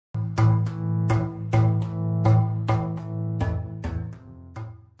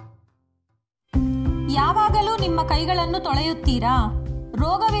ಕೈಗಳನ್ನು ತೊಳೆಯುತ್ತೀರಾ?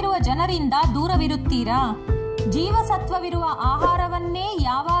 ರೋಗವಿರುವ ಜನರಿಂದ ದೂರವಿರುತ್ತೀರಾ? ಜೀವಸತ್ವವಿರುವ ಆಹಾರವನ್ನೇ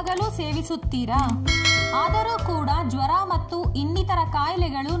ಯಾವಾಗಲೂ ಸೇವಿಸುತ್ತೀರಾ? ಆದರೂ ಕೂಡ ಜ್ವರ ಮತ್ತು ಇನ್ನಿತರ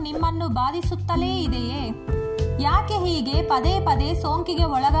ಕಾಯಿಲೆಗಳು ನಿಮ್ಮನ್ನು ಬಾಧಿಸುತ್ತಲೇ ಇದೆಯೇ? ಯಾಕೆ ಹೀಗೆ ಪದೇ ಪದೇ ಸೋಂಕಿಗೆ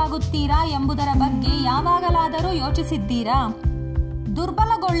ಒಳಗಾಗುತ್ತೀರಾ ಎಂಬುದರ ಬಗ್ಗೆ ಯಾವಾಗಲಾದರೂ ಯೋಚಿಸಿದ್ದೀರಾ?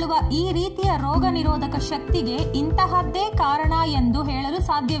 ದುರ್ಬಲಗೊಳ್ಳುವ ಈ ರೀತಿಯ ರೋಗ ನಿರೋಧಕ ಶಕ್ತಿಗೆ ಇಂತಹದ್ದೇ ಕಾರಣ ಎಂದು ಹೇಳಲು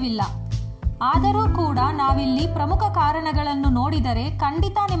ಸಾಧ್ಯವಿಲ್ಲ. ಆದರೂ ಕೂಡ ನಾವಿಲ್ಲಿ ಪ್ರಮುಖ ಕಾರಣಗಳನ್ನು ನೋಡಿದರೆ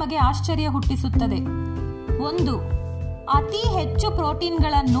ಖಂಡಿತ ನಿಮಗೆ ಆಶ್ಚರ್ಯ ಹುಟ್ಟಿಸುತ್ತದೆ. 1. ಅತಿ ಹೆಚ್ಚು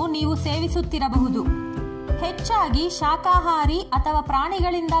ಪ್ರೋಟೀನ್ಗಳನ್ನು ನೀವು ಸೇವಿಸುತ್ತಿರಬಹುದು. ಹೆಚ್ಚಾಗಿ ಶಾಕಾಹಾರಿ ಅಥವಾ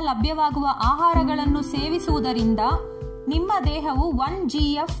ಪ್ರಾಣಿಗಳಿಂದ ಲಭ್ಯವಾಗುವ ಆಹಾರಗಳನ್ನು ಸೇವಿಸುವುದರಿಂದ ನಿಮ್ಮ ದೇಹವು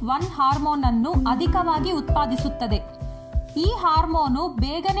 1GF1 ಹಾರ್ಮೋನ್ ಅನ್ನು ಅಧಿಕವಾಗಿ ಉತ್ಪಾದಿಸುತ್ತದೆ. ಈ ಹಾರ್ಮೋನು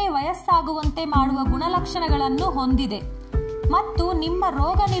ಬೇಗನೆ ವಯಸ್ಸಾಗುವಂತೆ ಮಾಡುವ ಗುಣಲಕ್ಷಣಗಳನ್ನು ಹೊಂದಿದೆ ಮತ್ತು ನಿಮ್ಮ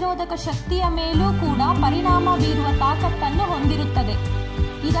ರೋಗ ನಿರೋಧಕ ಶಕ್ತಿಯ ಮೇಲೂ ಕೂಡ ಪರಿಣಾಮ ಬೀರುವ ತಾಕತ್ತನ್ನು ಹೊಂದಿರುತ್ತದೆ.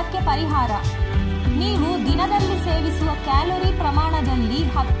 ಇದಕ್ಕೆ ಪರಿಹಾರ: ನೀವು ದಿನದಲ್ಲಿ ಸೇವಿಸುವ ಕ್ಯಾಲೋರಿ ಪ್ರಮಾಣದಲ್ಲಿ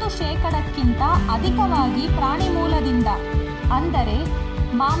 10% ಅಧಿಕವಾಗಿ ಪ್ರಾಣಿ ಮೂಲದಿಂದ, ಅಂದರೆ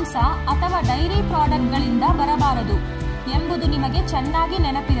ಮಾಂಸ ಅಥವಾ ಡೈರಿ ಪ್ರಾಡಕ್ಟ್ಗಳಿಂದ ಬರಬಾರದು ಎಂಬುದು ನಿಮಗೆ ಚೆನ್ನಾಗಿ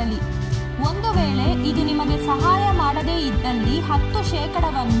ನೆನಪಿರಲಿ. ಒಂದು ವೇಳೆ ಇದು ನಿಮಗೆ ಸಹಾಯ ಮಾಡದೇ ಇದ್ದಲ್ಲಿ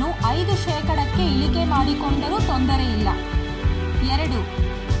 10%ವನ್ನು 5%ಕ್ಕೆ ಇಳಿಕೆ ಮಾಡಿಕೊಂಡರೂ ತೊಂದರೆಯಿಲ್ಲ. 2.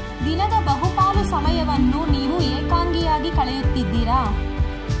 ದಿನದ ಬಹುಪಾಲು ಸಮಯವನ್ನು ನೀವು ಏಕಾಂಗಿಯಾಗಿ ಕಳೆಯುತ್ತಿದ್ದೀರಾ?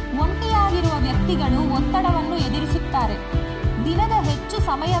 ಒಂಟಿಯಾಗಿರುವ ವ್ಯಕ್ತಿಗಳು ಒತ್ತಡವನ್ನು ಎದುರಿಸುತ್ತಾರೆ. ದಿನದ ಹೆಚ್ಚು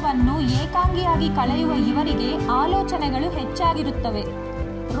ಸಮಯವನ್ನು ಏಕಾಂಗಿಯಾಗಿ ಕಳೆಯುವ ಇವರಿಗೆ ಆಲೋಚನೆಗಳು ಹೆಚ್ಚಾಗಿರುತ್ತವೆ.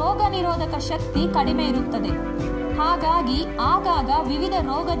 ರೋಗ ನಿರೋಧಕ ಶಕ್ತಿ ಕಡಿಮೆ ಇರುತ್ತದೆ. ಹಾಗಾಗಿ ಆಗಾಗ ವಿವಿಧ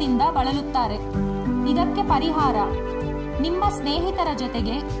ರೋಗದಿಂದ ಬಳಲುತ್ತಾರೆ. ಇದಕ್ಕೆ ಪರಿಹಾರ: ನಿಮ್ಮ ಸ್ನೇಹಿತರ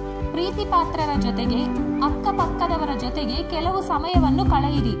ಜೊತೆಗೆ, ಪ್ರೀತಿಪಾತ್ರರ ಜೊತೆಗೆ, ಅಕ್ಕಪಕ್ಕದವರ ಜೊತೆಗೆ ಕೆಲವು ಸಮಯವನ್ನು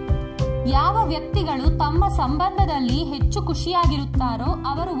ಕಳೆಯಿರಿ. ಯಾವ ವ್ಯಕ್ತಿಗಳು ತಮ್ಮ ಸಂಬಂಧದಲ್ಲಿ ಹೆಚ್ಚು ಖುಷಿಯಾಗಿರುತ್ತಾರೋ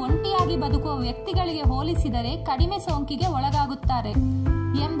ಅವರು ಒಂಟಿಯಾಗಿ ಬದುಕುವ ವ್ಯಕ್ತಿಗಳಿಗೆ ಹೋಲಿಸಿದರೆ ಕಡಿಮೆ ಸೋಂಕಿಗೆ ಒಳಗಾಗುತ್ತಾರೆ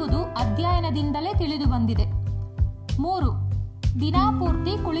ಎಂಬುದು ಅಧ್ಯಯನದಿಂದಲೇ ತಿಳಿದು ಬಂದಿದೆ. 3.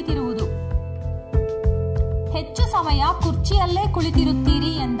 ದಿನಪೂರ್ತಿ ಕುಳಿತಿರುವುದು. ಹೆಚ್ಚು ಸಮಯ ಕುರ್ಚಿಯಲ್ಲೇ ಕುಳಿತಿರುತ್ತೀರಿ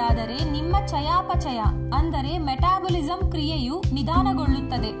ಎಂದಾದರೆ ನಿಮ್ಮ ಚಯಾಪಚಯ ಅಂದರೆ ಮೆಟಾಬಲಿಸಂ ಕ್ರಿಯೆಯು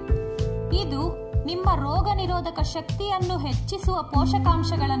ನಿಧಾನಗೊಳ್ಳುತ್ತದೆ. ಇದು ನಿಮ್ಮ ರೋಗ ನಿರೋಧಕ ಶಕ್ತಿಯನ್ನು ಹೆಚ್ಚಿಸುವ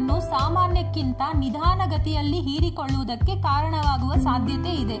ಪೋಷಕಾಂಶಗಳನ್ನು ಸಾಮಾನ್ಯಕ್ಕಿಂತ ನಿಧಾನಗತಿಯಲ್ಲಿ ಹೀರಿಕೊಳ್ಳುವುದಕ್ಕೆ ಕಾರಣವಾಗುವ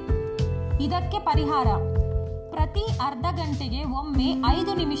ಸಾಧ್ಯತೆ ಇದೆ. ಇದಕ್ಕೆ ಪರಿಹಾರ: ಪ್ರತಿ ಅರ್ಧ ಗಂಟೆಗೆ ಒಮ್ಮೆ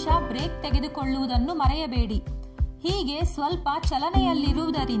 5 ನಿಮಿಷ ಬ್ರೇಕ್ ತೆಗೆದುಕೊಳ್ಳುವುದನ್ನು ಮರೆಯಬೇಡಿ. ಹೀಗೆ ಸ್ವಲ್ಪ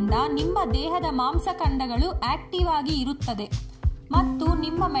ಚಲನೆಯಲ್ಲಿರುವುದರಿಂದ ನಿಮ್ಮ ದೇಹದ ಮಾಂಸಖಂಡಗಳು ಆಕ್ಟಿವ್ ಆಗಿ ಇರುತ್ತದೆ ಮತ್ತು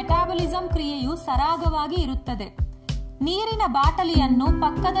ನಿಮ್ಮ ಮೆಟಾಬಲಿಸಂ ಕ್ರಿಯೆಯು ಸರಾಗವಾಗಿ ಇರುತ್ತದೆ. ನೀರಿನ ಬಾಟಲಿಯನ್ನು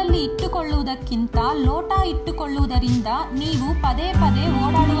ಪಕ್ಕದಲ್ಲಿ ಇಟ್ಟುಕೊಳ್ಳುವುದಕ್ಕಿಂತ ಲೋಟ ಇಟ್ಟುಕೊಳ್ಳುವುದರಿಂದ ನೀವು ಪದೇ ಪದೇ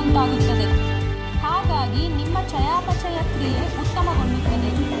ಓಡಾಡುವಂತಾಗುತ್ತದೆ. ಹಾಗಾಗಿ ನಿಮ್ಮ ಚಯಾಪಚಯ ಕ್ರಿಯೆ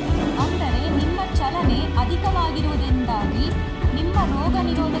ಉತ್ತಮಗೊಳ್ಳುತ್ತದೆ. ಅಂದರೆ ನಿಮ್ಮ ಚಲನೆ ಅಧಿಕವಾಗಿರುವುದರಿಂದಾಗಿ ನಿಮ್ಮ ರೋಗ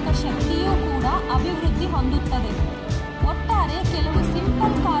ನಿರೋಧಕ ಶಕ್ತಿಯೂ ಕೂಡ ಅಭಿವೃದ್ಧಿ ಹೊಂದುತ್ತದೆ. ಒಟ್ಟಾರೆ ಕೆಲವು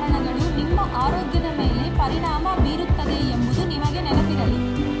ಸಿಂಪಲ್ ಕಾರಣಗಳು ನಿಮ್ಮ ಆರೋಗ್ಯದ ಮೇಲೆ ಪರಿಣಾಮ ಬೀರುತ್ತದೆ ಎಂಬುದು ನಿಮಗೆ ನೆನಪಿರಲಿ.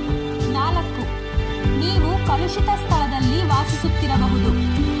 4. ನೀವು ಕಲುಷಿತ ಸ್ಥಳದಲ್ಲಿ ವಾಸಿಸುತ್ತಿರಬಹುದು.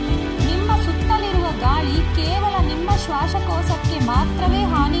 ನಿಮ್ಮ ಸುತ್ತಲಿರುವ ಗಾಳಿ ಕೇವಲ ನಿಮ್ಮ ಶ್ವಾಸಕೋಶಕ್ಕೆ ಮಾತ್ರವೇ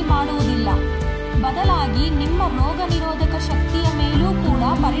ಹಾನಿ ಮಾಡುವುದಿಲ್ಲ, ಬದಲಾಗಿ ನಿಮ್ಮ ರೋಗ ನಿರೋಧಕ ಶಕ್ತಿಯ ಮೇಲೂ ಕೂಡ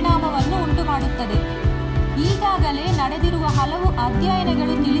ಪರಿಣಾಮವನ್ನು ಉಂಟುಮಾಡುತ್ತದೆ. ಈಗಾಗಲೇ ನಡೆದಿರುವ ಹಲವು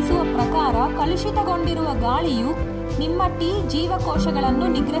ಅಧ್ಯಯನಗಳು ತಿಳಿಸುವ ಪ್ರಕಾರ ಕಲುಷಿತಗೊಂಡಿರುವ ಗಾಳಿಯು ನಿಮ್ಮ ಟಿ ಜೀವಕೋಶಗಳನ್ನು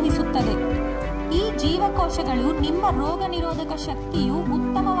ನಿಗ್ರಹಿಸುತ್ತದೆ. ಈ ಜೀವಕೋಶಗಳು ನಿಮ್ಮ ರೋಗ ನಿರೋಧಕ ಶಕ್ತಿಯು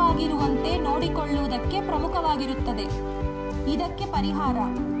ಉತ್ತಮವಾಗಿರುವಂತೆ ನೋಡಿಕೊಳ್ಳುವುದಕ್ಕೆ ಪ್ರಮುಖವಾಗಿರುತ್ತದೆ. ಇದಕ್ಕೆ ಪರಿಹಾರ: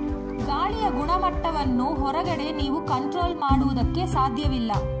 ಗಾಳಿಯ ಗುಣಮಟ್ಟವನ್ನು ಹೊರಗಡೆ ನೀವು ಕಂಟ್ರೋಲ್ ಮಾಡುವುದಕ್ಕೆ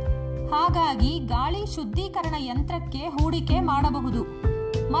ಸಾಧ್ಯವಿಲ್ಲ. ಹಾಗಾಗಿ ಗಾಳಿ ಶುದ್ಧೀಕರಣ ಯಂತ್ರಕ್ಕೆ ಹೂಡಿಕೆ ಮಾಡಬಹುದು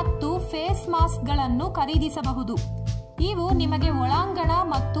ಮತ್ತು ಫೇಸ್ ಮಾಸ್ಕ್ಗಳನ್ನು ಖರೀದಿಸಬಹುದು. ಇವು ನಿಮಗೆ ಒಳಾಂಗಣ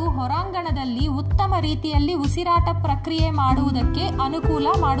ಮತ್ತು ಹೊರಾಂಗಣದಲ್ಲಿ ಉತ್ತಮ ರೀತಿಯಲ್ಲಿ ಉಸಿರಾಟ ಪ್ರಕ್ರಿಯೆ ಮಾಡುವುದಕ್ಕೆ ಅನುಕೂಲ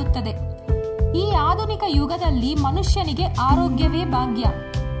ಮಾಡುತ್ತದೆ. ಈ ಆಧುನಿಕ ಯುಗದಲ್ಲಿ ಮನುಷ್ಯನಿಗೆ ಆರೋಗ್ಯವೇ ಭಾಗ್ಯ.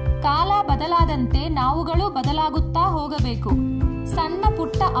 ಕಾಲ ಬದಲಾದಂತೆ ನಾವುಗಳು ಬದಲಾಗುತ್ತಾ ಹೋಗಬೇಕು. ಸಣ್ಣ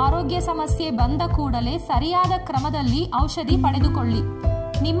ಪುಟ್ಟ ಆರೋಗ್ಯ ಸಮಸ್ಯೆ ಬಂದ ಕೂಡಲೇ ಸರಿಯಾದ ಕ್ರಮದಲ್ಲಿ ಔಷಧಿ ಪಡೆದುಕೊಳ್ಳಿ.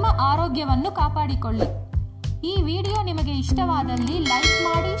 ನಿಮ್ಮ ಆರೋಗ್ಯವನ್ನು ಕಾಪಾಡಿಕೊಳ್ಳಿ. ಈ ವಿಡಿಯೋ ನಿಮಗೆ ಇಷ್ಟವಾದಲ್ಲಿ ಲೈಕ್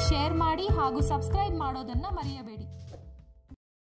ಮಾಡಿ, ಶೇರ್ ಮಾಡಿ ಹಾಗೂ ಸಬ್ಸ್ಕ್ರೈಬ್ ಮಾಡೋದನ್ನು ಮರೆಯಬೇಡಿ.